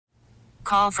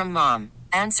Call from mom.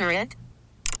 Answer it.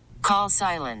 Call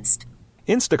silenced.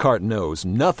 Instacart knows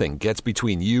nothing gets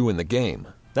between you and the game.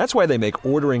 That's why they make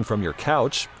ordering from your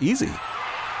couch easy.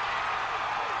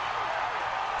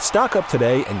 Stock up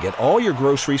today and get all your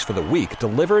groceries for the week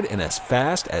delivered in as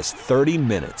fast as 30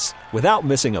 minutes without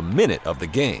missing a minute of the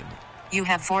game. You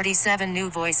have 47 new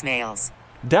voicemails.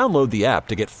 Download the app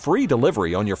to get free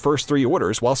delivery on your first 3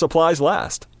 orders while supplies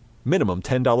last. Minimum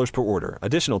 $10 per order.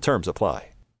 Additional terms apply.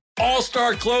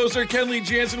 All-star closer Kenley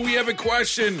Jansen, we have a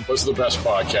question. What's the best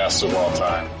podcast of all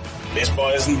time? Baseball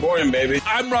isn't boring, baby.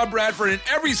 I'm Rob Bradford, and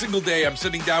every single day I'm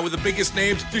sitting down with the biggest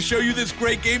names to show you this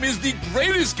great game is the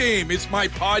greatest game. It's my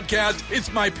podcast.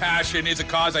 It's my passion. It's a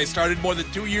cause I started more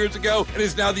than 2 years ago and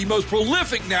is now the most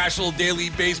prolific national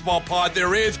daily baseball pod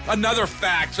there is. Another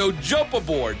fact, so jump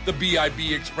aboard the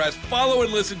BIB Express. Follow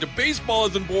and listen to Baseball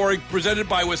Isn't Boring, presented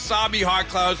by Wasabi Hot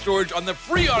Cloud Storage on the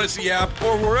free Odyssey app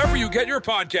or wherever you get your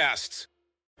podcasts.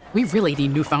 We really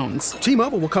need new phones.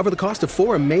 T-Mobile will cover the cost of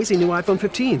 4 amazing new iPhone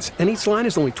 15s, and each line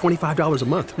is only $25 a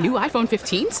month. New iPhone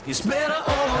 15s? It's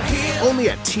better over here. Only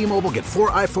at T-Mobile, get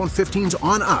 4 iPhone 15s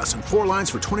on us and 4 lines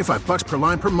for $25 per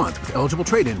line per month with eligible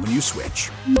trade-in when you switch.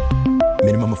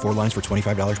 Minimum of 4 lines for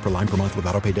 $25 per line per month with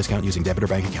autopay discount using debit or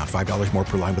bank account. $5 more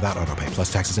per line without autopay,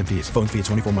 plus taxes and fees. Phone fee at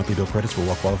 24 monthly bill credits for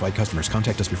well-qualified customers.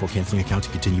 Contact us before canceling account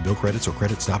to continue bill credits or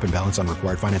credit stop and balance on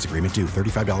required finance agreement due.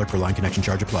 $35 per line connection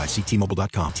charge applies. See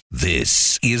T-Mobile.com.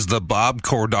 This is the Bob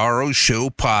Cordaro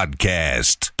Show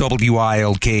podcast.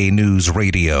 WILK News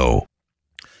Radio.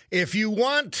 If you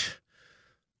want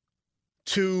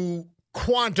to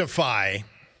quantify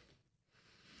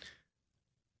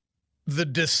the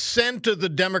descent of the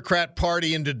Democrat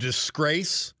Party into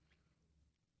disgrace,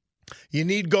 you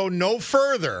need go no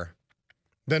further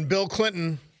than Bill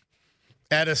Clinton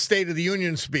at a State of the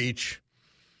Union speech.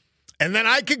 And then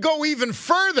I could go even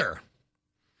further.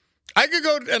 I could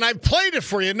go, and I've played it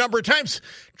for you a number of times,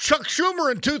 Chuck Schumer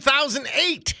in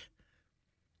 2008,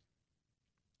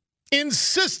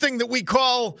 insisting that we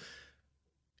call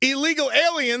illegal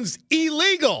aliens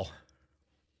illegal.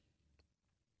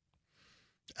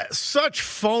 Such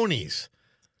phonies,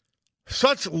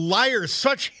 such liars,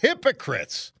 such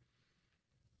hypocrites.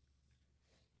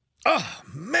 Oh,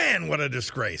 man, what a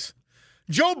disgrace.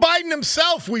 Joe Biden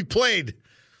himself, we played.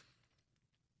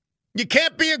 You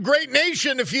can't be a great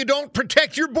nation if you don't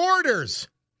protect your borders.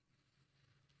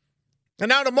 And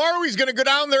now tomorrow he's going to go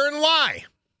down there and lie.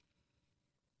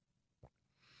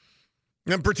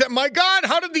 And pretend, my God,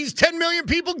 how did these 10 million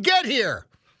people get here?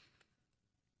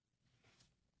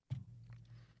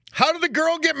 How did the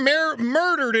girl get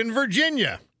murdered in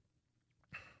Virginia?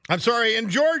 I'm sorry, in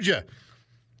Georgia.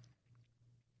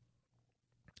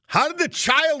 How did the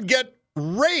child get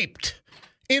raped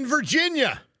in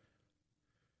Virginia?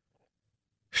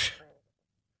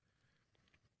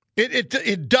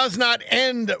 It does not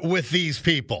end with these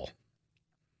people.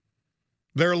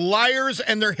 They're liars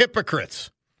and they're hypocrites.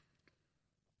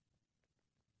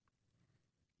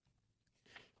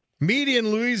 Media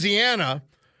in Louisiana,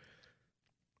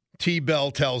 T-Bell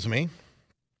tells me,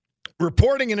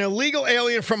 reporting an illegal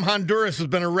alien from Honduras has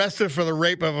been arrested for the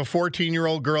rape of a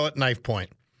 14-year-old girl at knife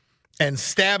point and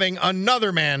stabbing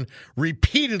another man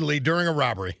repeatedly during a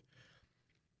robbery.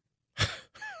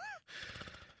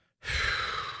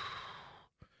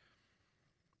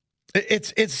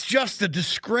 It's just a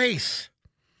disgrace.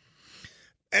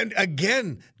 And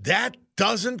again, that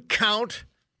doesn't count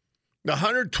the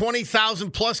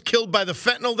 120,000 plus killed by the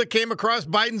fentanyl that came across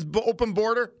Biden's open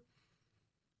border.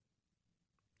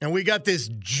 And we got this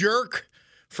jerk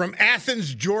from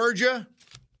Athens, Georgia,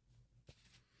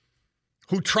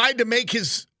 who tried to make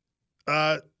his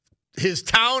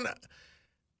town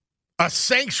a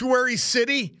sanctuary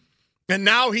city, and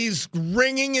now he's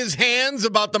wringing his hands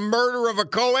about the murder of a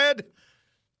co-ed.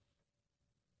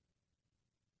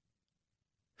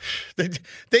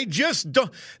 They just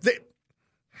don't. They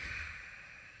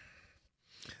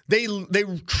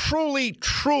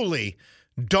truly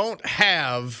don't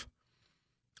have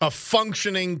a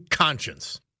functioning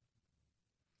conscience.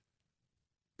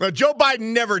 Well, Joe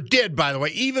Biden never did, by the way,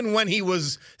 even when he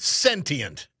was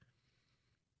sentient.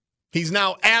 He's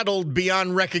now addled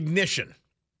beyond recognition.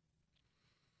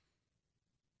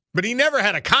 But he never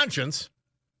had a conscience.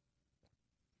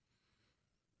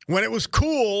 When it was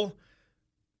cool,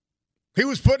 he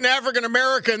was putting African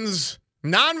Americans,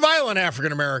 nonviolent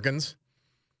African Americans,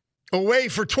 away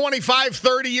for 25,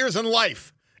 30 years in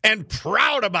life and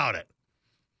proud about it.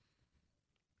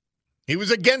 He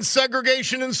was against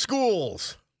segregation in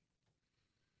schools.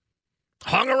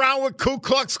 Hung around with Ku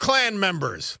Klux Klan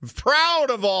members.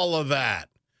 Proud of all of that.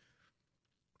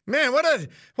 Man,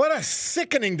 what a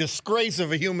sickening disgrace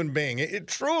of a human being. It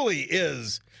truly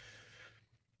is.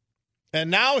 And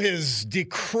now his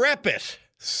decrepit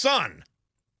son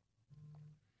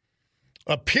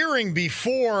appearing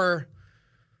before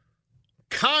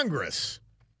Congress.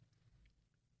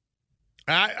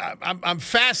 I'm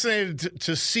fascinated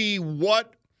to see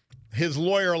what his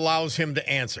lawyer allows him to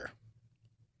answer.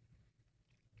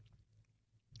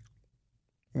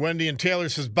 Wendy and Taylor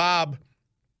says, Bob,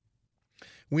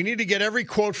 we need to get every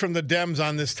quote from the Dems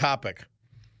on this topic.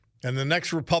 And the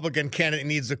next Republican candidate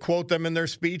needs to quote them in their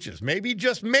speeches. Maybe,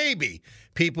 just maybe,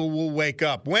 people will wake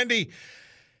up. Wendy,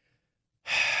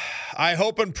 I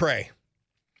hope and pray.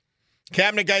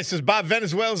 Cabinet guy says, Bob,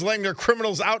 Venezuela's letting their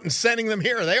criminals out and sending them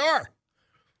here. They are.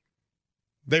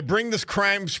 They bring this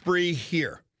crime spree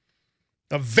here.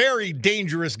 A very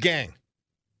dangerous gang.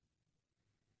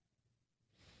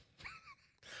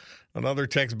 Another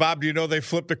text, Bob, do you know they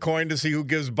flipped a coin to see who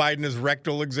gives Biden his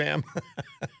rectal exam?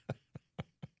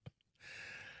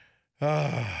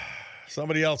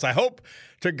 Somebody else. I hope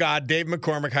to God Dave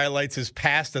McCormick highlights his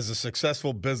past as a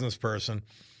successful business person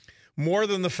more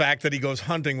than the fact that he goes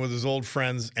hunting with his old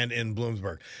friends and in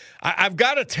Bloomsburg. I've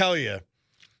got to tell you,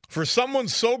 for someone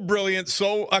so brilliant,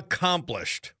 so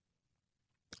accomplished,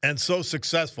 and so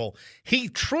successful, he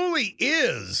truly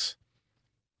is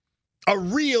a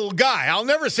real guy. I'll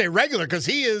never say regular because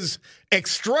he is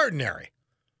extraordinary.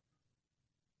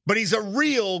 But he's a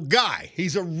real guy.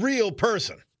 He's a real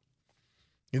person.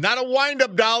 He's not a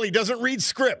wind-up doll. He doesn't read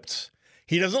scripts.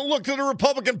 He doesn't look to the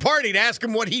Republican Party to ask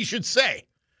him what he should say.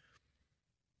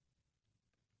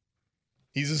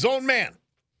 He's his own man.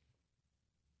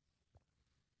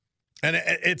 And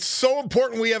it's so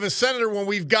important we have a senator when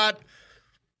we've got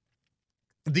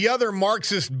the other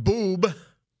Marxist boob,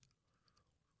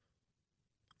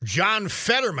 John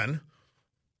Fetterman.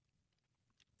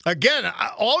 Again,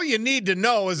 all you need to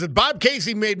know is that Bob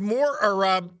Casey made more,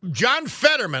 or John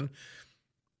Fetterman,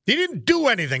 he didn't do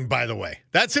anything, by the way.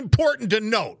 That's important to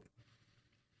note.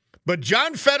 But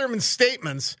John Fetterman's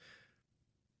statements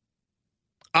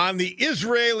on the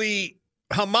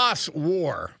Israeli-Hamas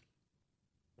war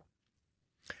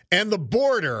and the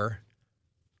border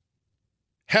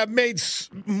have made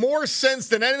more sense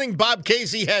than anything Bob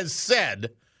Casey has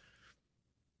said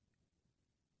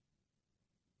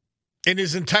in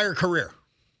his entire career.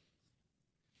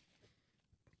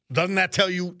 Doesn't that tell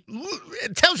you?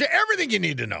 It tells you everything you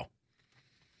need to know.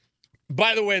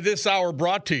 By the way, this hour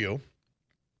brought to you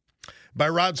by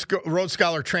Road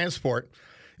Scholar Transport.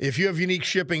 If you have unique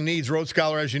shipping needs, Road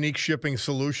Scholar has unique shipping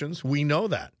solutions. We know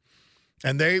that.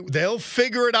 And they'll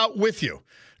figure it out with you.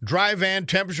 Dry van,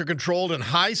 temperature controlled, and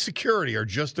high security are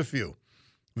just a few.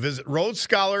 Visit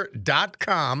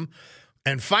roadscholar.com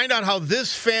and find out how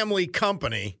this family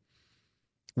company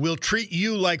will treat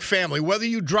you like family. Whether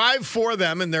you drive for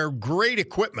them and their great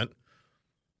equipment,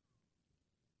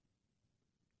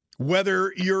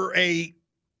 whether you're a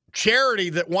charity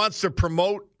that wants to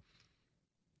promote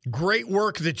great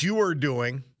work that you are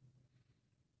doing,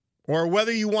 or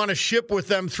whether you want to ship with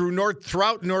them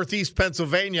throughout Northeast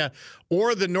Pennsylvania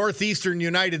or the Northeastern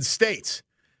United States.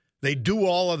 They do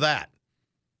all of that.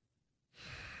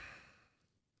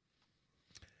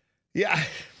 Yeah.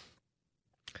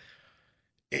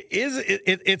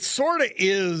 It sort of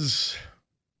is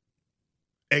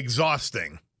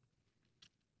exhausting.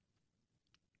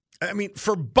 I mean,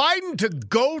 for Biden to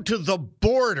go to the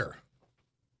border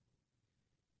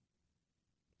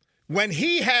when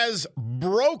he has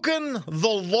broken the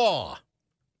law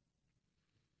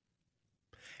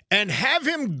and have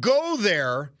him go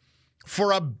there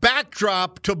for a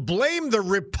backdrop to blame the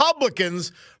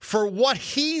Republicans for what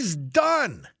he's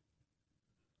done,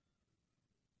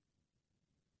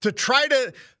 to try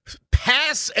to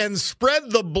pass and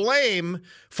spread the blame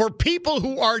for people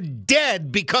who are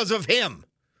dead because of him.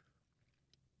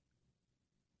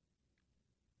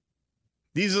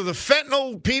 These are the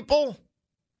fentanyl people.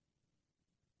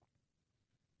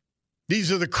 These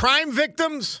are the crime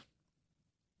victims.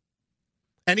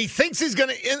 And he thinks he's going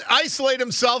to isolate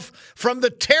himself from the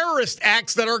terrorist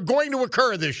acts that are going to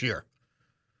occur this year.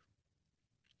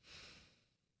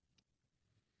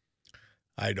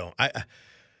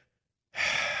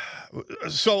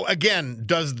 So, again,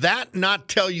 does that not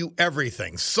tell you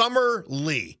everything? Summer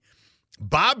Lee,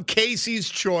 Bob Casey's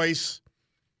choice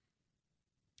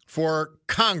for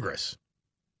Congress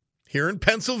here in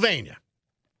Pennsylvania.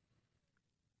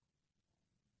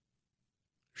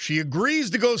 She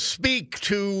agrees to go speak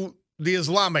to the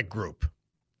Islamic group.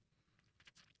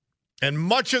 And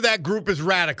much of that group is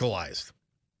radicalized.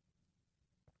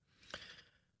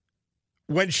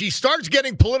 when she starts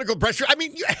getting political pressure, I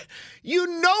mean, you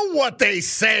know what they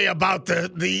say about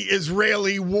the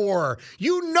Israeli war.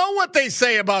 You know what they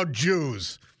say about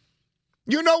Jews.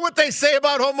 You know what they say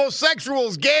about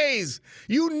homosexuals, gays.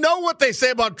 You know what they say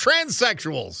about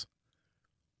transsexuals.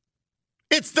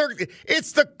 It's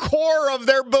the core of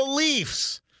their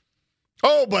beliefs.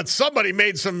 Oh, but somebody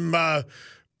made some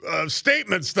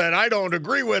statements that I don't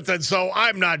agree with, and so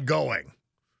I'm not going.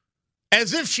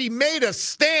 As if she made a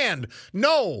stand.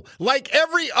 No, like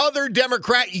every other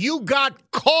Democrat, you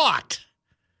got caught.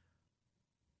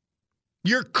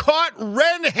 You're caught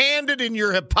red-handed in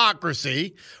your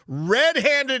hypocrisy,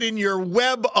 red-handed in your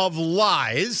web of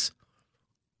lies.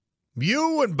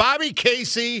 You and Bobby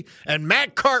Casey and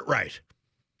Matt Cartwright.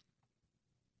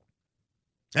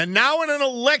 And now in an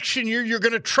election year, you're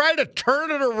going to try to turn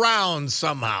it around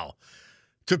somehow,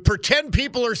 to pretend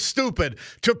people are stupid,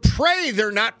 to pray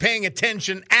they're not paying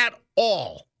attention at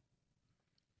all.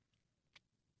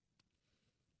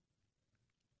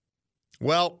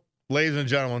 Well, ladies and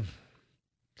gentlemen,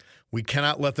 we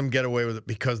cannot let them get away with it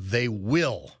because they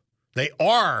will. They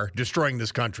are destroying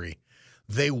this country.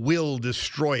 They will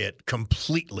destroy it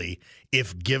completely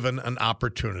if given an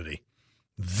opportunity.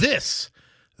 This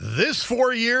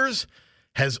 4 years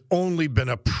has only been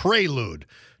a prelude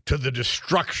to the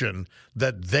destruction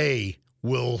that they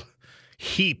will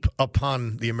heap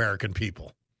upon the American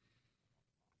people.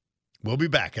 We'll be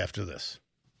back after this.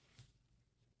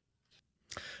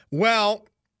 Well,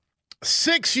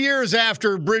 6 years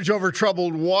after Bridge Over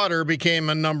Troubled Water became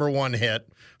a number one hit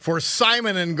for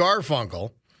Simon and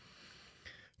Garfunkel,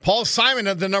 Paul Simon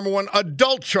had the number one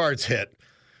adult charts hit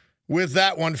with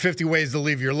that one, 50 Ways to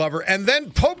Leave Your Lover. And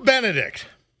then Pope Benedict,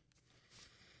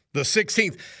 the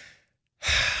 16th.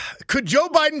 Could Joe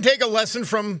Biden take a lesson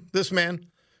from this man?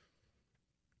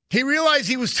 He realized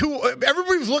he was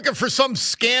everybody was looking for some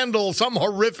scandal, some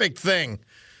horrific thing.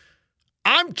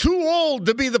 I'm too old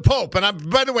to be the Pope. And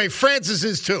by the way, Francis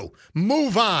is too.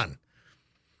 Move on.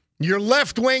 You're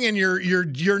left wing and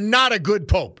you're not a good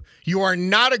Pope. You are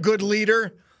not a good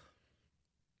leader.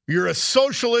 You're a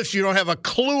socialist. You don't have a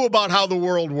clue about how the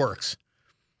world works.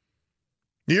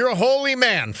 You're a holy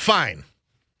man. Fine.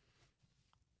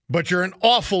 But you're an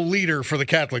awful leader for the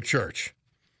Catholic Church.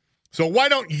 So why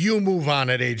don't you move on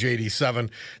at age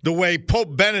 87 the way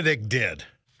Pope Benedict did?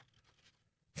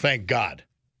 Thank God.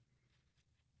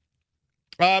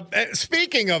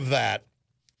 Speaking of that,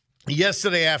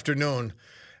 yesterday afternoon,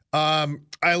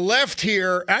 I left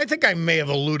here. I think I may have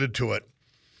alluded to it.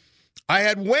 I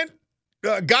had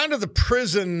gone to the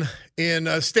prison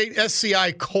in state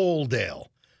SCI Coaldale,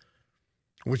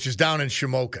 which is down in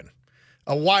Shamokin,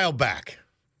 a while back.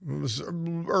 It was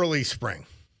early spring.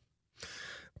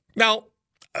 Now,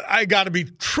 I got to be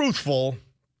truthful.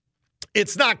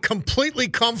 It's not completely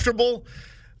comfortable,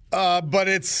 but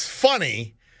it's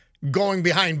funny going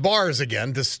behind bars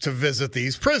again just to visit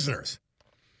these prisoners.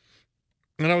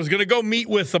 And I was going to go meet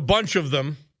with a bunch of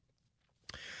them.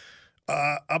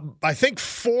 I think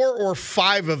 4 or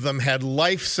 5 of them had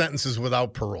life sentences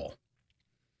without parole.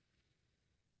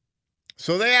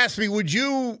 So they asked me, would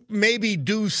you maybe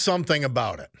do something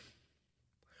about it?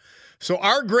 So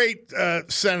our great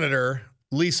Senator,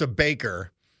 Lisa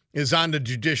Baker, is on the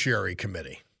Judiciary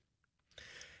Committee.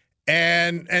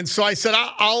 And so I said,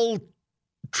 I'll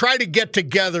try to get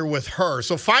together with her.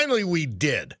 So finally we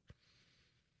did.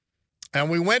 And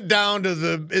we went down to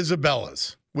the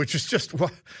Isabella's, which is just,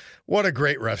 what a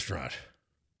great restaurant.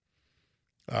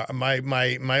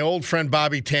 My old friend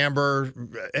Bobby Tamber,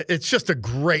 it's just a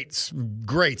great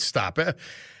stop.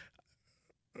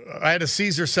 I had a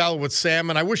Caesar salad with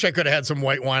salmon. I wish I could have had some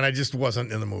white wine. I just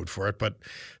wasn't in the mood for it, but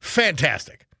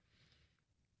fantastic.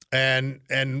 And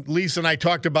Lisa and I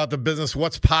talked about the business,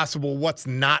 what's possible, what's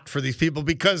not for these people,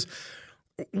 because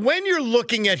when you're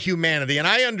looking at humanity, and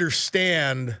I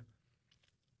understand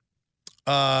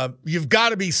you've got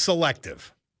to be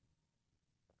selective.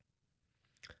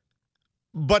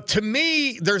 But to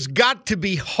me, there's got to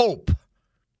be hope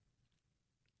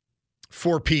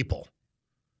for people.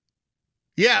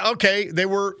 Yeah, okay, they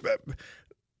were.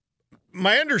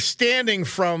 My understanding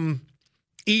from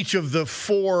each of the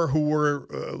 4 who were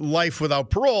life without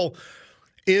parole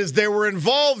is they were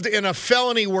involved in a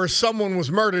felony where someone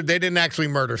was murdered. They didn't actually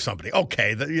murder somebody.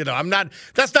 Okay,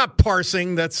 that's not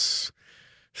parsing. It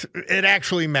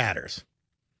actually matters.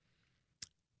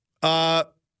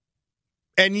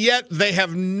 And yet they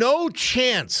have no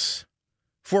chance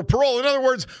for parole. In other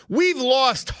words, we've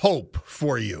lost hope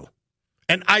for you.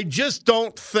 And I just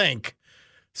don't think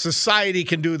society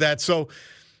can do that. So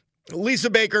Lisa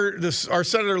Baker, our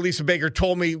Senator Lisa Baker,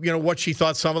 told me, what she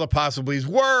thought some of the possibilities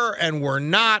were and were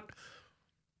not.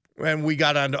 And we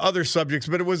got onto other subjects,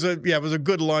 but it was a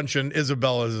good lunch, and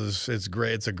Isabella's it's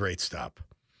great. It's a great stop.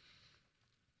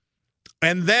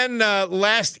 And then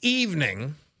last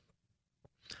evening,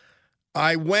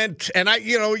 I went, and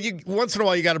once in a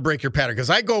while you got to break your pattern, because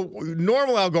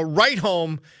normally I'll go right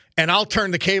home and I'll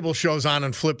turn the cable shows on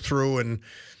and flip through and,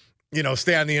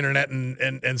 stay on the internet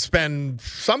and spend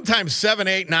sometimes 7,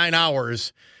 8, 9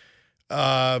 hours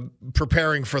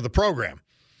preparing for the program.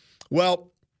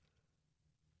 Well,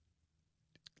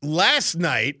 last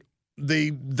night,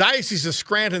 the Diocese of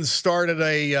Scranton started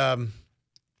a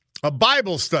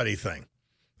Bible study thing.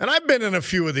 And I've been in a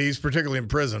few of these, particularly in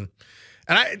prison.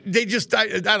 And they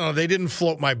don't know, they didn't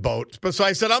float my boat. But so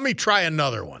I said, let me try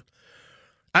another one.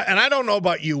 And I don't know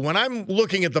about you. When I'm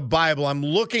looking at the Bible, I'm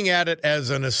looking at it as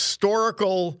an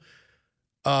historical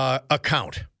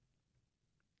account.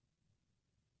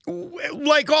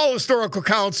 Like all historical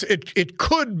accounts,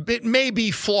 it may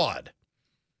be flawed.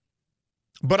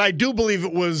 But I do believe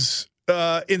it was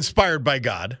inspired by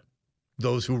God,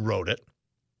 those who wrote it.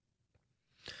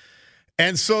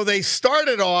 And so they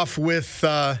started off with,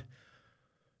 I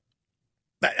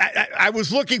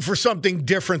was looking for something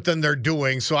different than they're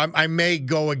doing, so I may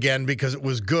go again because it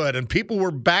was good. And people were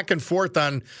back and forth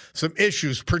on some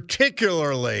issues,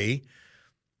 particularly,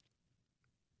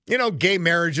 gay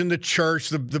marriage in the church.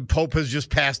 The Pope has just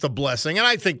passed a blessing, and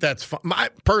I think that's fine. I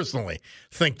personally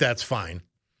think that's fine.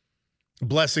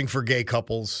 Blessing for gay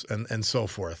couples and so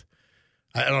forth.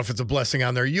 I don't know if it's a blessing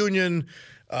on their union.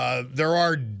 There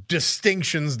are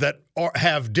distinctions that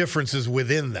have differences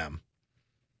within them.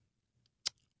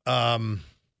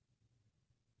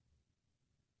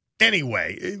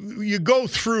 Anyway, you go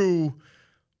through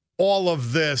all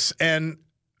of this, and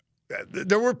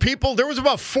there was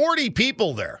about 40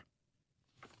 people there.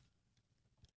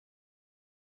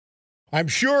 I'm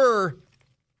sure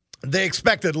they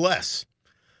expected less.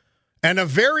 And a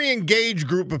very engaged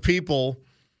group of people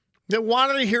that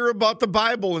wanted to hear about the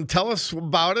Bible and tell us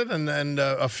about it. And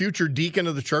a future deacon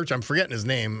of the church, I'm forgetting his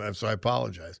name, so I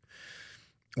apologize,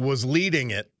 was leading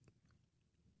it.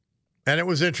 And it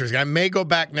was interesting. I may go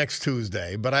back next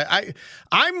Tuesday, but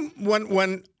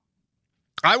when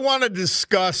I want to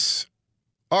discuss,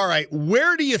 all right,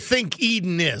 where do you think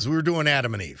Eden is? We were doing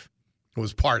Adam and Eve. It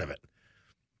was part of it.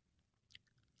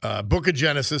 Book of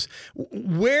Genesis.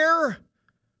 Where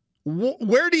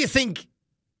do you think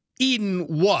Eden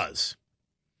was?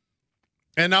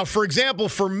 And now, for example,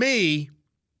 for me,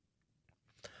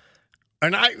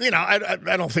 and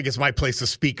I don't think it's my place to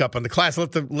speak up in the class.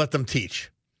 Let them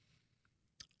teach.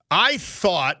 I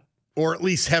thought, or at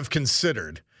least have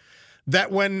considered,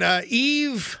 that when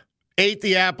Eve ate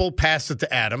the apple, passed it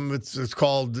to Adam. It's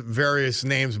called various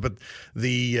names, but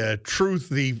the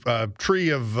tree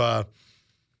of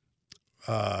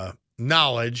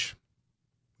knowledge,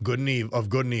 good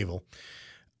and evil.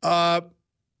 I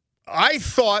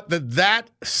thought that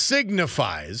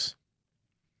signifies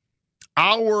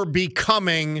our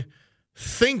becoming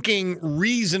thinking,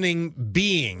 reasoning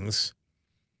beings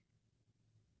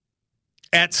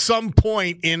at some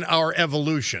point in our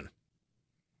evolution.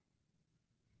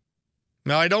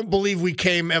 Now, I don't believe we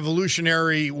came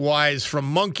evolutionary-wise from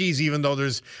monkeys, even though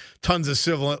there's tons of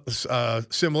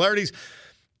similarities.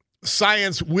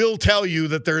 Science will tell you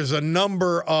that there's a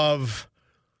number of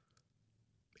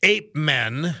ape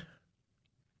men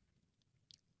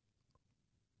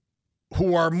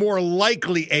who are more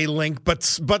likely a link,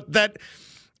 but that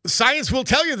science will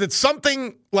tell you that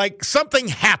something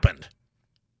happened.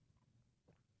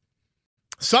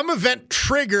 Some event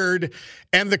triggered,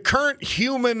 and the current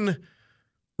human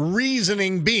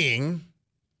reasoning being,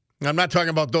 I'm not talking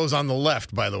about those on the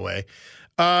left, by the way,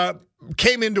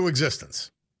 came into existence.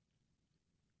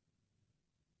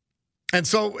 And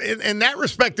so in that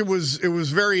respect, it was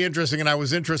very interesting, and I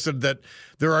was interested that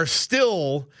there are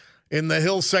still, in the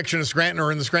Hill section of Scranton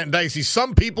or in the Scranton Diocese,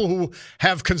 some people who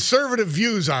have conservative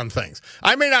views on things.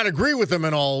 I may not agree with them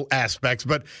in all aspects,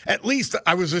 but at least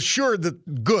I was assured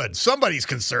that, good, somebody's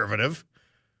conservative.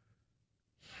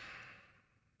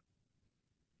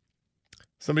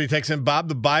 Somebody texts in, Bob,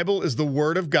 the Bible is the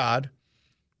Word of God.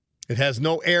 It has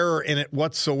no error in it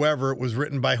whatsoever. It was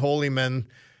written by holy men,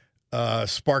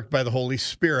 sparked by the Holy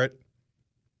Spirit.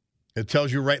 It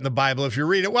tells you right in the Bible if you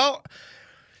read it. Well,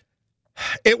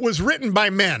 it was written by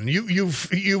men.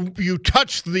 You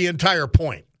touched the entire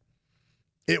point.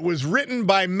 It was written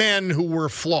by men who were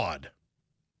flawed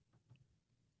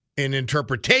in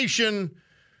interpretation,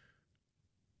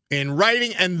 in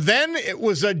writing, and then it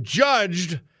was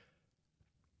adjudged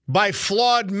by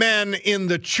flawed men in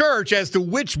the church as to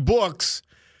which books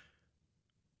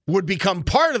would become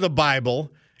part of the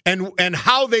Bible and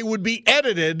how they would be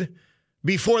edited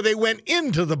before they went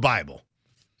into the Bible.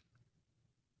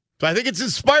 So I think it's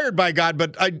inspired by God,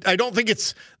 but I don't think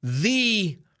it's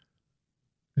the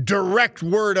direct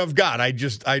word of God.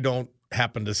 I don't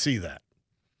happen to see that.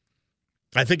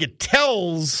 I think it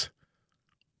tells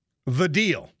the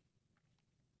deal.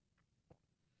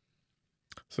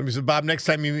 Somebody said, Bob, next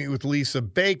time you meet with Lisa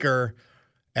Baker,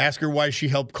 ask her why she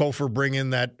helped Kofor bring in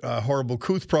that horrible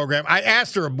Kuth program. I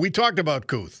asked her, we talked about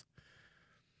Kuth.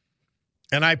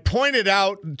 And I pointed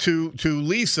out to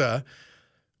Lisa,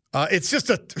 it's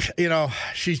just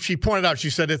she pointed out, she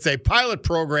said it's a pilot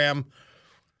program,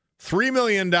 $3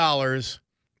 million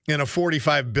in a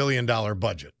 $45 billion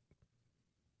budget.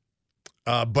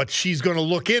 But she's going to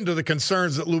look into the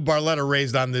concerns that Lou Barletta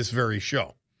raised on this very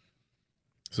show.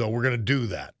 So we're going to do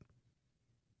that.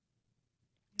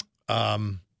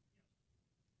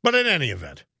 But in any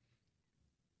event,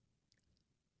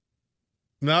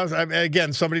 now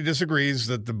again, somebody disagrees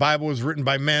that the Bible was written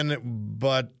by men,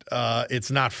 but it's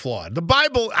not flawed. The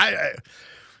Bible,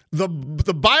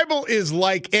 the Bible is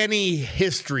like any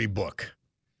history book,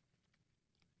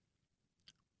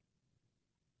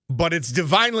 but it's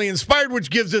divinely inspired, which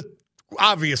gives it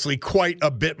obviously quite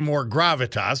a bit more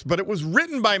gravitas. But it was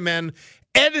written by men,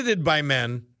 edited by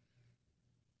men,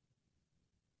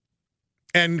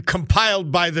 and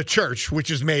compiled by the church,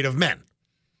 which is made of men.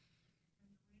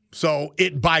 So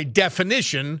it, by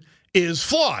definition, is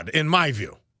flawed, in my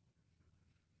view.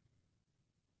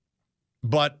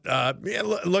 But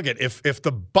look at if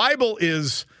the Bible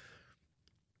is,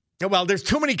 well, there's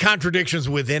too many contradictions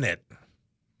within it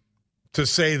to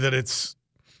say that it's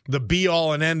the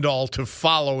be-all and end-all to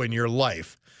follow in your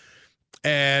life.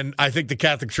 And I think the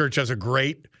Catholic Church has a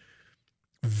great,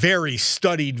 very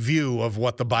studied view of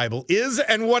what the Bible is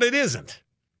and what it isn't.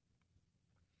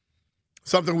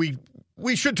 Something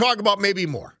we should talk about maybe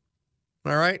more.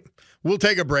 All right? We'll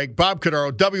take a break. Bob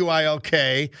Cordaro,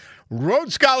 WILK,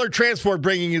 Road Scholar Transport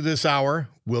bringing you this hour.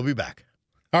 We'll be back.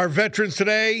 Our veterans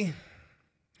today,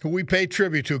 who we pay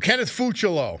tribute to. Kenneth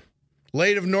Fucillo,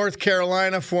 late of North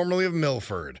Carolina, formerly of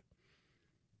Milford.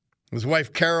 His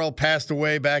wife Carol passed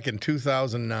away back in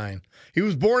 2009. He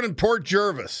was born in Port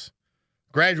Jervis.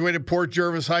 Graduated Port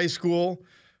Jervis High School.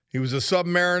 He was a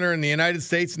submariner in the United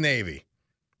States Navy.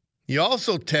 He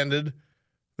also attended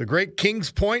the great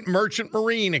Kings Point Merchant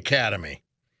Marine Academy.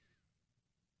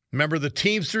 Member of the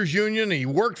Teamsters Union. He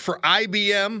worked for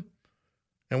IBM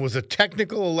and was a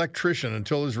technical electrician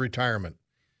until his retirement.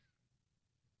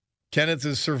 Kenneth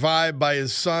is survived by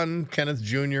his son, Kenneth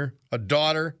Jr., a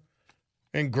daughter,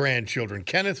 and grandchildren.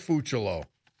 Kenneth Fucillo.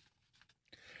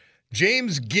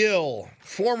 James Gill,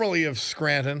 formerly of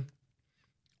Scranton,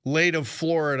 late of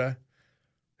Florida.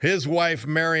 His wife,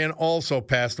 Marion, also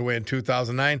passed away in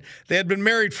 2009. They had been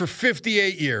married for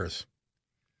 58 years.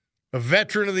 A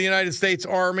veteran of the United States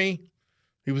Army.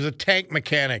 He was a tank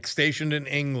mechanic stationed in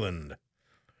England.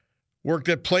 Worked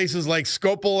at places like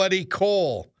Scopoletti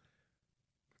Coal.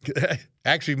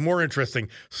 Actually, more interesting,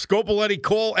 Scopoletti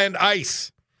Coal and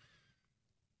Ice.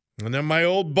 And then my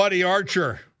old buddy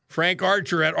Archer, Frank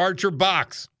Archer at Archer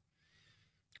Box.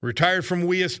 Retired from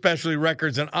We Especially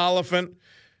Records in Oliphant.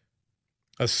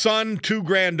 A son, 2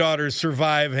 granddaughters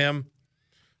survive him.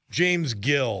 James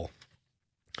Gill.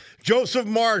 Joseph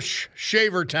Marsh,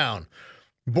 Shavertown.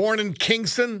 Born in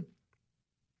Kingston.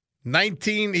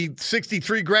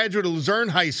 1963, graduate of Luzerne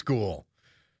High School.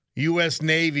 U.S.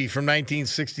 Navy from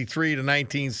 1963 to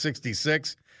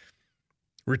 1966.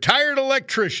 Retired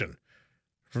electrician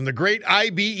from the great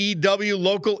IBEW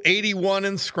Local 81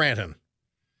 in Scranton.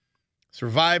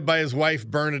 Survived by his wife,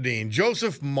 Bernadine.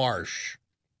 Joseph Marsh.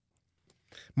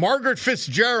 Margaret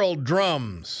Fitzgerald,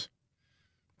 drums.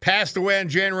 Passed away on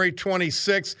January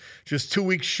 26th, just 2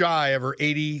 weeks shy of her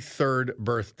 83rd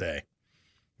birthday.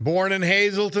 Born in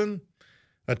Hazleton,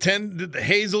 attended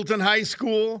Hazleton High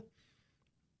School,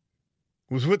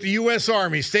 was with the U.S.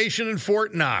 Army, stationed in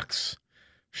Fort Knox.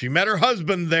 She met her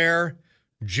husband there,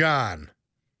 John.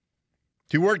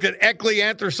 She worked at Eckley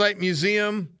Anthracite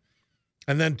Museum,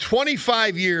 and then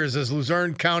 25 years as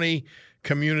Luzerne County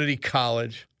Community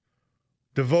College.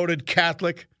 Devoted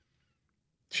Catholic.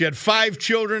 She had 5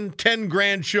 children, 10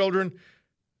 grandchildren,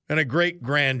 and a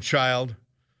great-grandchild.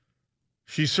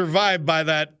 She's survived by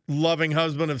that loving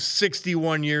husband of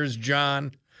 61 years,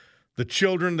 John, the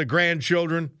children, the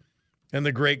grandchildren, and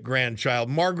the great-grandchild.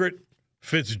 Margaret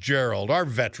Fitzgerald, our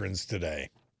veterans today.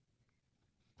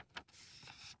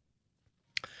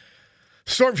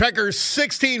 Storm Tracker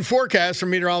 16 forecast from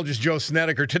meteorologist Joe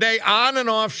Snedeker. Today, on and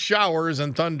off showers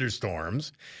and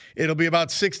thunderstorms. It'll be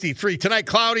about 63. Tonight,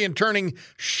 cloudy and turning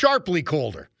sharply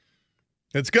colder.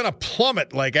 It's going to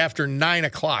plummet like after 9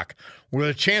 o'clock. With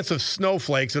a chance of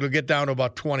snowflakes, it'll get down to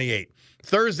about 28.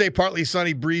 Thursday, partly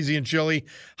sunny, breezy, and chilly,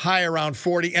 high around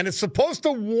 40. And it's supposed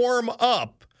to warm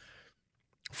up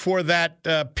for that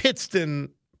Pittston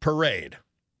parade.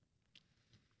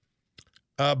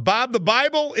 Bob, the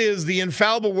Bible is the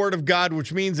infallible word of God,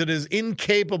 which means it is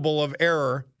incapable of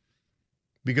error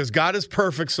because God is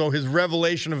perfect, so his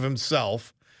revelation of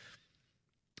himself.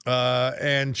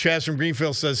 And Chaz from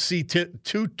Greenfield says, see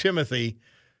 2 Timothy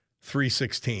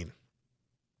 3:16.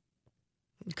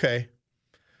 Okay.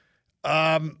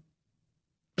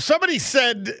 Somebody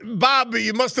said, Bob,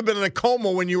 you must have been in a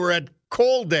coma when you were at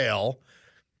Coaldale,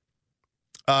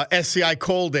 SCI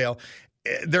Coaldale.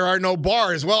 There are no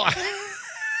bars. Well,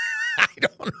 I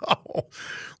don't know.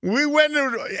 We went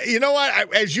to, you know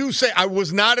what? As you say, I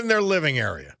was not in their living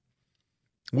area.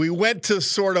 We went to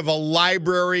sort of a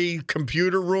library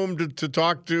computer room to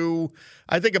talk to,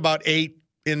 I think, about 8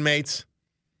 inmates.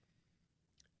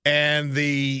 And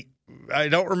I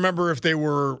don't remember if they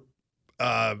were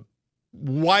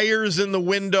wires in the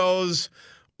windows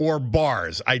or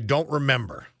bars. I don't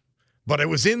remember. But it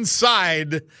was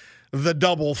inside the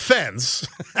double fence.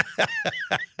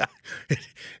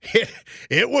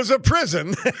 It was a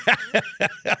prison.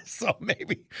 So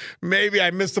maybe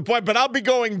I missed the point, but I'll be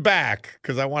going back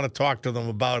because I want to talk to them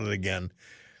about it again.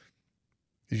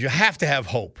 You have to have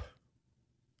hope.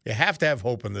 You have to have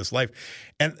hope in this life.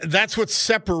 And that's what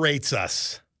separates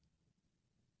us.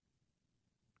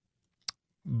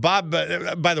 Bob,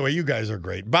 by the way, you guys are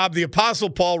great. Bob, the Apostle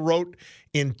Paul wrote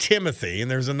in Timothy, and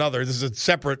this is a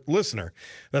separate listener,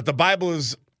 that the Bible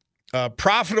is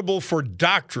profitable for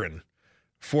doctrine,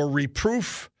 for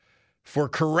reproof, for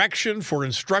correction, for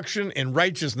instruction in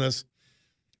righteousness.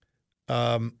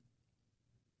 And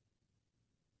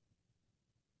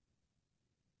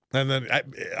then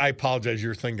I apologize,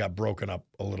 your thing got broken up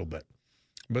a little bit.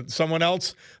 But someone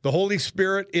else, the Holy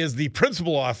Spirit is the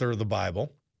principal author of the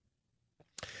Bible.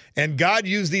 And God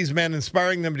used these men,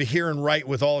 inspiring them to hear and write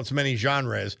with all its many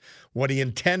genres what he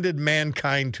intended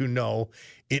mankind to know.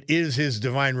 It is his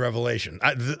divine revelation.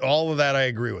 All of that I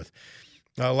agree with.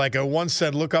 Like I once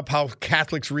said, look up how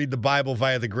Catholics read the Bible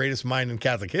via the greatest mind in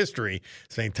Catholic history,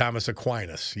 St. Thomas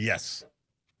Aquinas. Yes.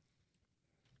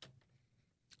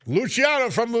 Luciano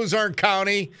from Luzerne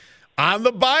County on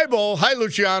the Bible. Hi,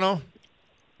 Luciano.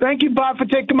 Thank you, Bob, for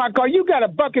taking my call. You got a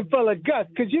bucket full of guts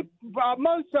because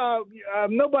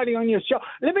nobody on your show.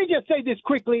 Let me just say this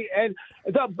quickly. And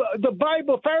the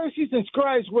Bible, Pharisees and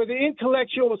scribes were the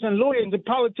intellectuals and lawyers and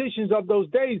politicians of those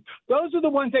days. Those are the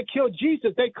ones that killed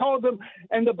Jesus. They called them,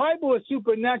 and the Bible is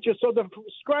supernatural. So the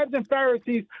scribes and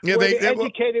Pharisees were the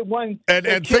educated ones. And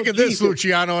think of this,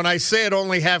 Luciano, and I say it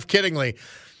only half kiddingly.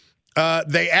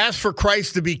 They asked for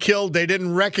Christ to be killed. They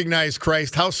didn't recognize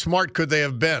Christ. How smart could they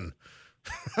have been?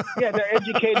 Yeah, they're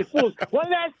educated fools. One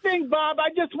last thing, Bob. I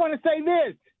just want to say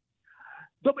this: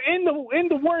 in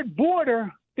the word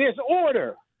border, there's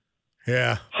order.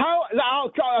 Yeah. I'll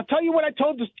tell you what I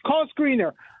told the call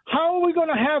screener. How are we going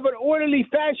to have an orderly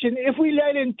fashion if we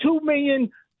let in 2 million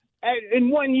in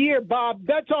 1 year, Bob?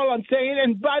 That's all I'm saying.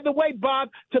 And by the way, Bob,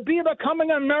 to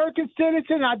becoming an American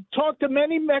citizen, I've talked to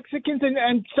many Mexicans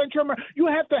and Central America. You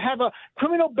have to have a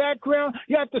criminal background.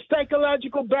 You have the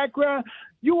psychological background.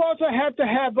 You also have to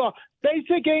have a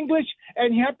basic English,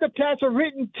 and you have to pass a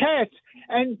written test.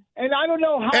 And I don't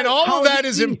know how. And all of that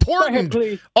is important.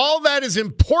 All that is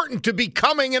important to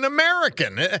becoming an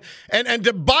American. And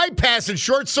to bypass and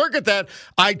short circuit that,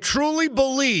 I truly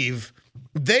believe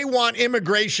they want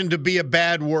immigration to be a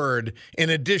bad word in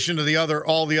addition to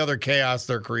all the other chaos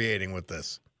they're creating with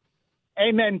this.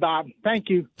 Amen, Bob. Thank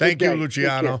you. Thank you,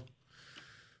 Luciano.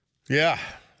 Yeah.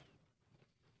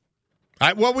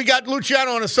 Well, we got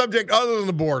Luciano on a subject other than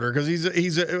the border because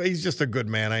he's just a good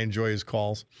man. I enjoy his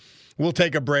calls. We'll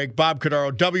take a break. Bob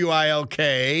Cordaro,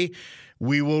 WILK.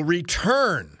 We will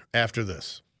return after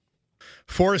this.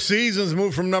 Four Seasons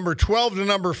moved from number 12 to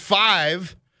number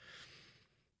 5.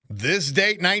 This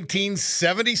date,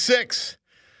 1976.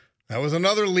 That was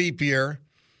another leap year.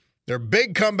 Their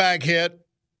big comeback hit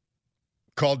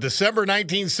called December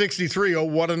 1963. Oh,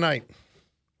 what a night.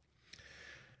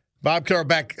 Bob Cordaro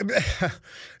back.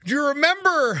 Do you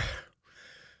remember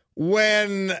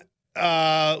when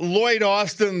Lloyd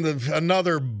Austin,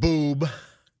 another boob,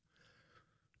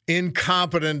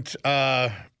 incompetent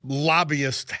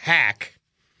lobbyist hack,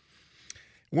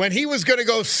 when he was going to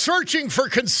go searching for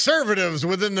conservatives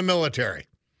within the military?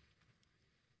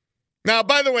 Now,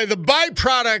 by the way, the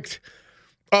byproduct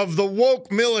of the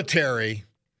woke military,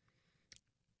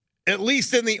 at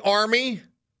least in the Army,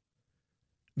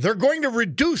 They're going to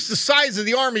reduce the size of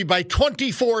the Army by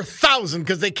 24,000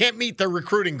 because they can't meet their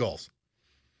recruiting goals.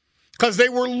 Because they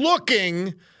were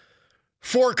looking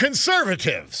for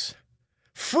conservatives,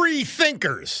 free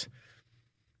thinkers,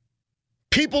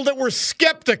 people that were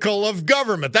skeptical of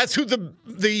government. That's who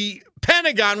the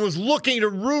Pentagon was looking to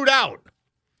root out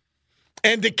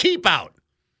and to keep out.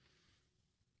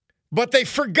 But they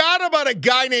forgot about a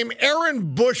guy named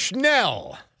Aaron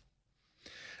Bushnell,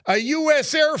 a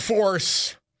U.S. Air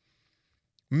Force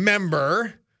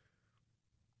member.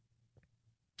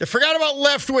 They forgot about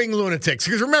left-wing lunatics,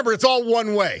 because remember, it's all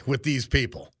one way with these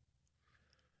people.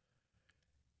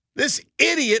 This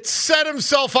idiot set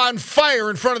himself on fire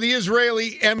in front of the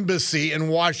Israeli embassy in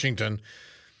Washington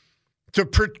to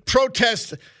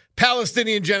protest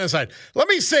Palestinian genocide. Let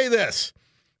me say this.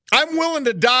 I'm willing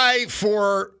to die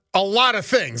for a lot of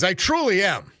things. I truly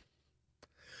am.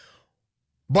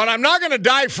 But I'm not going to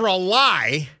die for a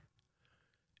lie,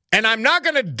 and I'm not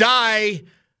going to die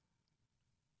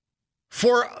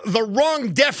for the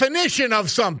wrong definition of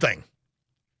something.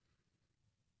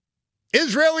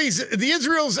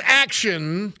 Israel's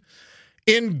action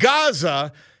in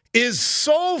Gaza is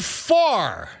so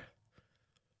far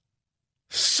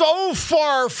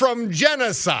from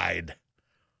genocide.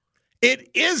 It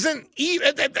isn't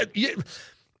even.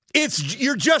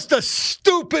 You're just a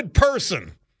stupid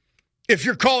person if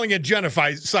you're calling it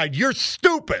genocide. You're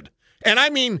stupid. And I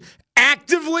mean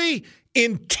actively,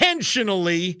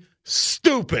 intentionally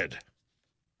stupid.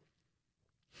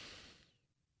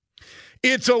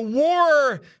 It's a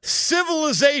war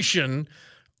civilization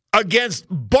against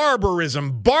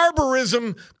barbarism.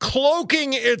 Barbarism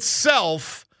cloaking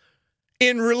itself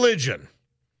in religion.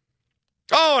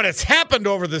 Oh, and it's happened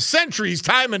over the centuries,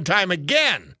 time and time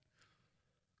again.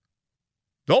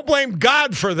 Don't blame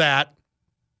God for that.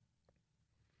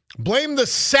 Blame the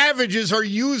savages who are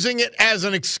using it as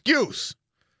an excuse.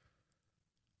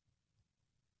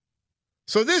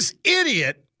 So this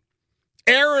idiot,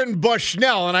 Aaron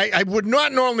Bushnell, and I would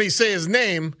not normally say his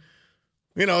name.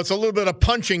 You know, it's a little bit of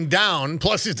punching down.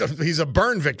 Plus, he's a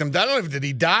burn victim. I don't know, did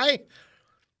he die?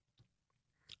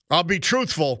 I'll be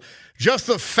truthful. Just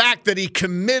the fact that he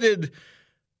committed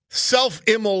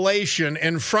self-immolation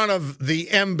in front of the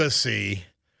embassy,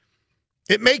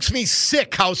 it makes me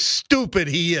sick how stupid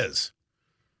he is.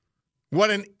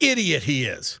 What an idiot he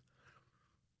is.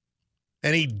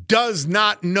 And he does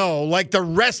not know, like the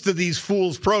rest of these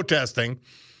fools protesting,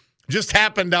 just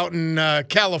happened out in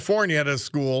California at a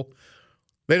school.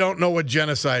 They don't know what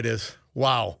genocide is.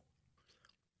 Wow.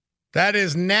 That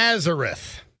is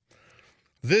Nazareth.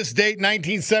 This date,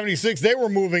 1976, they were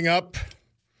moving up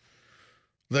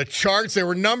the charts. They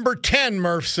were number 10,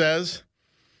 Murph says.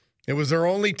 It was their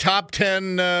only top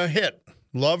 10 hit.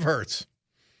 Love hurts.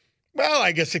 Well,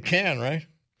 I guess it can, right?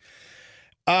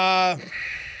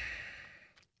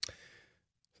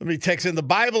 Somebody texts in, the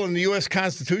Bible and the U.S.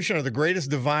 Constitution are the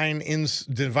greatest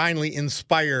divinely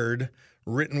inspired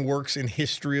written works in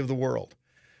history of the world.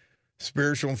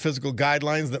 Spiritual and physical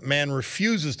guidelines that man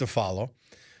refuses to follow.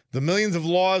 The millions of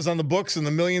laws on the books and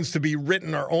the millions to be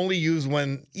written are only used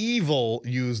when evil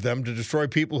use them to destroy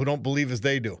people who don't believe as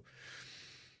they do.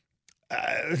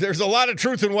 There's a lot of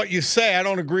truth in what you say. I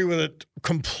don't agree with it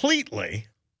completely.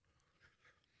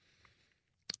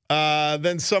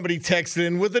 Then somebody texted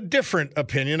in with a different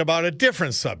opinion about a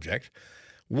different subject.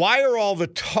 Why are all the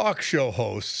talk show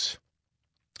hosts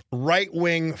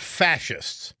right-wing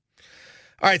fascists?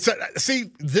 All right, so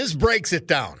see, this breaks it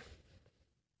down.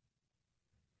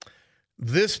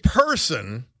 This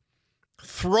person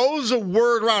throws a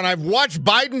word around. I've watched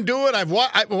Biden do it. I've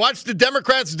watched the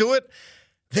Democrats do it.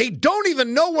 They don't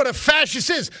even know what a fascist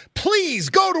is. Please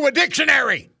go to a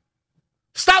dictionary.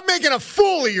 Stop making a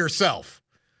fool of yourself.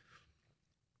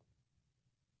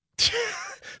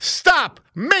 Stop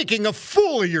making a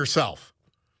fool of yourself.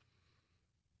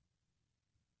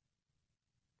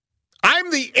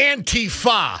 I'm the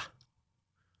Antifa.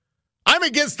 I'm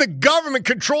against the government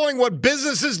controlling what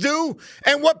businesses do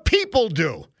and what people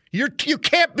do. You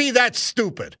can't be that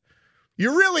stupid.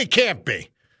 You really can't be.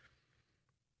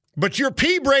 But your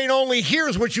pea brain only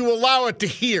hears what you allow it to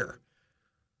hear.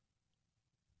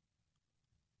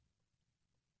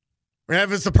 And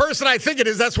if it's the person I think it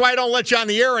is, that's why I don't let you on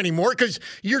the air anymore, because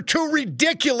you're too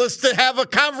ridiculous to have a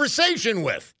conversation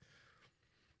with.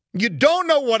 You don't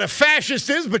know what a fascist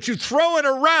is, but you throw it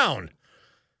around.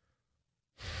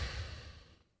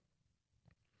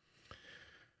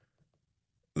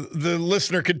 The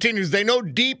listener continues, they know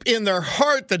deep in their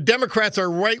heart the Democrats are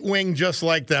right-wing just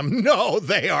like them. No,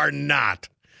 they are not.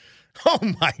 Oh,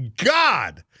 my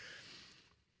God.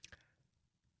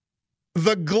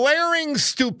 the glaring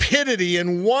stupidity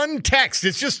in one text,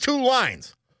 it's just 2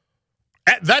 lines.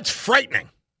 That's frightening.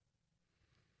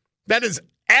 That is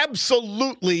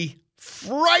absolutely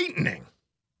frightening.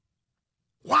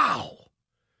 Wow.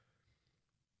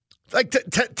 Like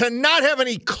to not have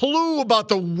any clue about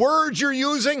the words you're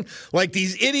using, like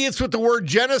these idiots with the word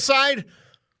genocide,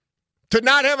 to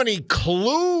not have any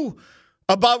clue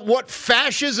about what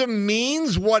fascism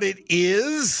means, what it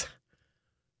is.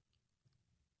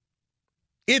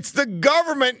 It's the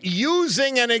government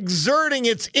using and exerting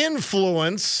its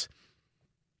influence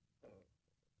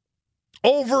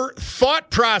over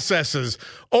thought processes,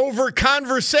 over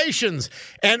conversations,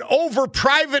 and over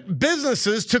private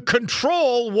businesses to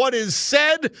control what is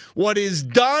said, what is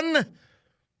done.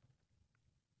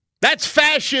 That's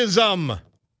fascism.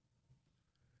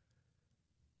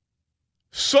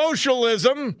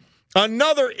 Socialism,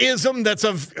 another ism that's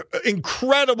of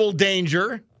incredible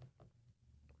danger,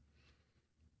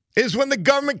 is when the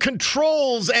government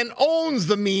controls and owns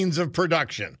the means of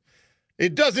production.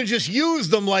 It doesn't just use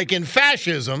them like in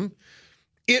fascism.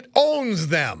 It owns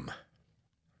them.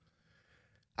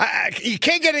 You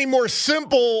can't get any more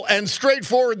simple and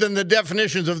straightforward than the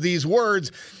definitions of these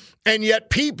words, and yet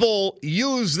people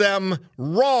use them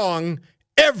wrong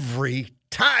every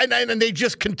time, and they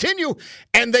just continue,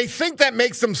 and they think that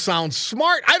makes them sound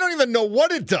smart. I don't even know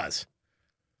what it does.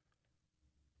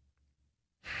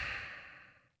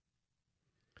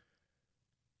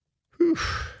 Whew.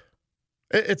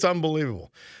 It's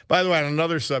unbelievable. By the way, on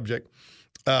another subject,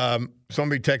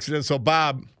 somebody texted in. So,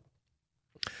 Bob,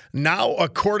 now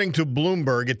according to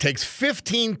Bloomberg, it takes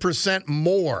 15%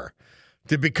 more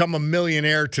to become a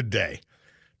millionaire today.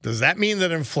 Does that mean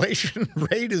that inflation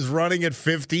rate is running at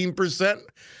 15%?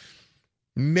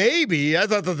 Maybe. I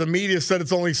thought that the media said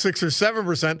it's only 6 or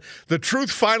 7%. The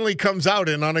truth finally comes out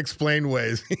in unexplained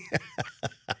ways.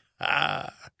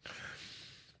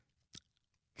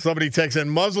 Somebody texts in,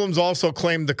 Muslims also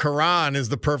claim the Quran is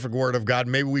the perfect word of God.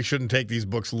 Maybe we shouldn't take these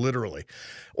books literally.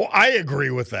 Well, I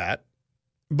agree with that.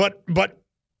 But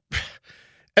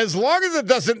as long as it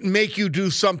doesn't make you do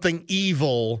something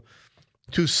evil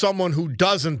to someone who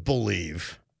doesn't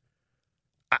believe,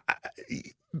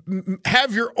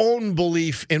 have your own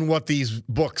belief in what these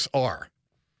books are.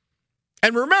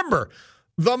 And remember,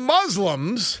 the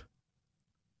Muslims,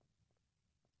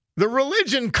 the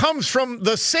religion comes from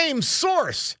the same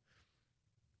source.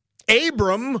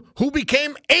 Abram, who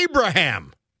became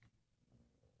Abraham.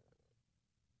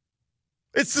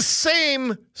 It's the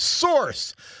same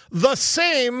source, the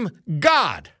same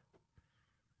God.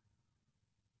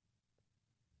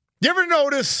 You ever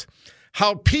notice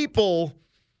how people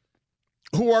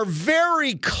who are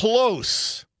very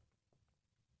close,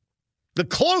 the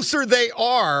closer they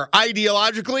are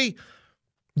ideologically,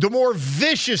 the more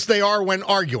vicious they are when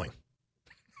arguing?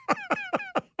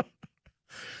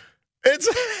 That's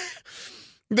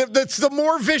the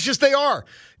more vicious they are.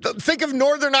 Think of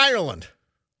Northern Ireland.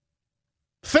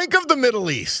 Think of the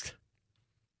Middle East.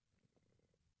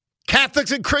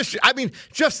 Catholics and Christians. I mean,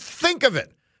 just think of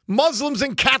it. Muslims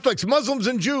and Catholics, Muslims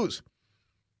and Jews.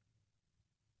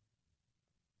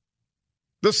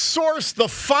 The source, the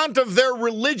font of their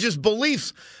religious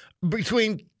beliefs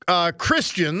between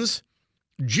Christians,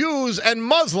 Jews, and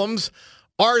Muslims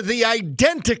are the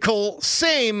identical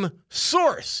same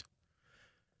source.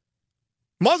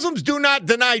 Muslims do not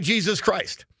deny Jesus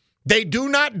Christ. They do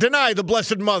not deny the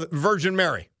Blessed Mother, Virgin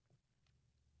Mary.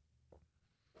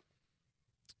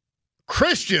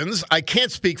 Christians, I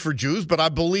can't speak for Jews, but I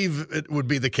believe it would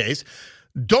be the case,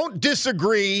 don't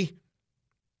disagree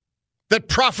that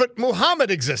Prophet Muhammad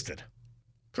existed.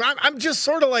 I'm just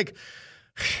sort of like,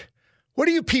 what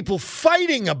are you people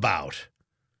fighting about?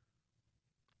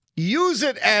 Use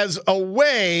it as a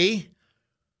way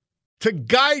to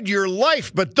guide your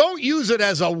life, but don't use it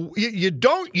as you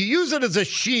use it as a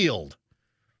shield.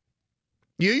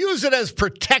 You use it as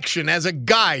protection, as a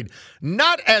guide,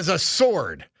 not as a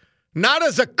sword, not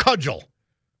as a cudgel.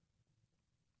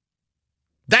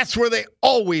 That's where they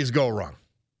always go wrong.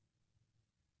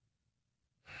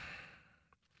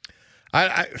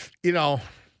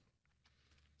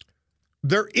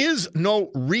 There is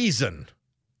no reason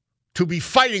to be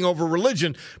fighting over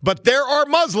religion, but there are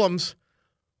Muslims,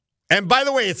 and by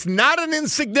the way, it's not an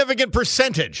insignificant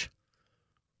percentage,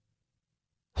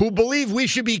 who believe we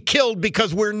should be killed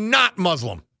because we're not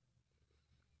Muslim.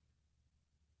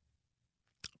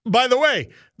 By the way,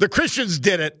 the Christians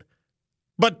did it,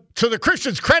 but to the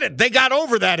Christians' credit, they got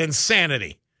over that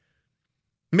insanity,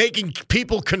 making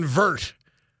people convert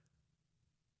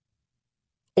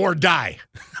or die.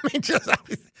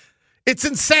 It's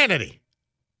insanity.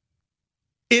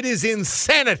 It is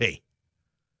insanity.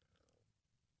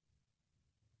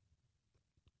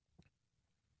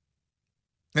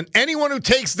 And anyone who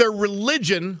takes their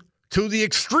religion to the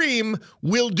extreme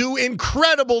will do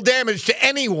incredible damage to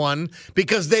anyone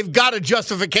because they've got a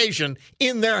justification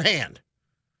in their hand.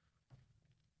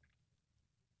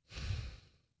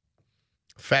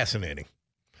 Fascinating.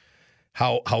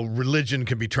 How religion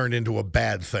can be turned into a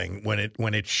bad thing when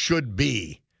it should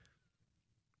be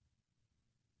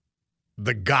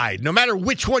the guide. No matter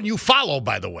which one you follow,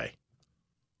 by the way.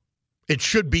 It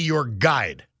should be your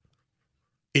guide.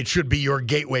 It should be your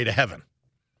gateway to heaven.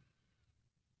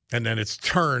 And then it's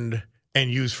turned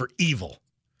and used for evil.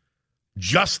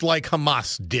 Just like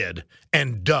Hamas did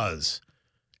and does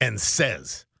and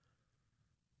says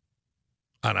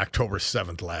on October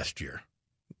 7th last year.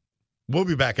 We'll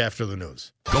be back after the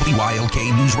news.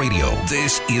 WILK News Radio.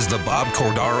 This is the Bob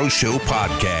Cordaro Show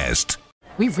podcast.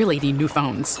 We really need new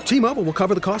phones. T-Mobile will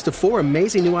cover the cost of 4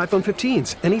 amazing new iPhone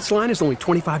 15s, and each line is only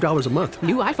 $25 a month.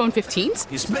 New iPhone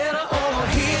 15s? It's better over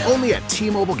here. Only at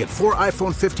T-Mobile, get 4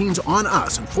 iPhone 15s on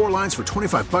us and 4 lines for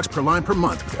 $25 per line per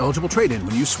month with eligible trade-in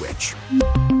when you switch.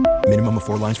 Minimum of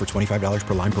 4 lines for $25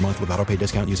 per line per month with autopay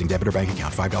discount using debit or bank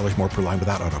account. $5 more per line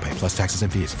without autopay, plus taxes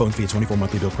and fees. Phone fee at 24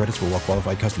 monthly bill credits for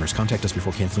well-qualified customers. Contact us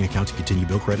before canceling account to continue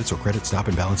bill credits or credit stop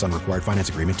and balance on required finance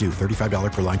agreement due.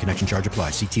 $35 per line connection charge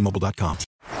applies. See T-Mobile.com.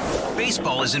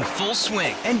 Baseball is in full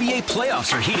swing. NBA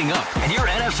playoffs are heating up, and your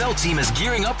NFL team is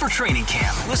gearing up for training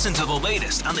camp. Listen to the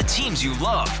latest on the teams you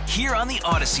love here on the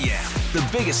Odyssey app. The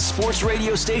biggest sports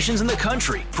radio stations in the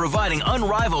country, providing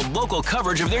unrivaled local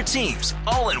coverage of their teams,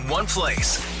 all in one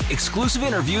place. Exclusive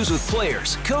interviews with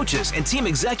players, coaches, and team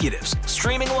executives,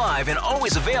 streaming live and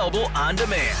always available on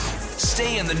demand.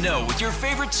 Stay in the know with your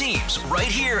favorite teams right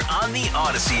here on the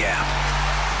Odyssey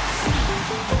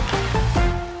app.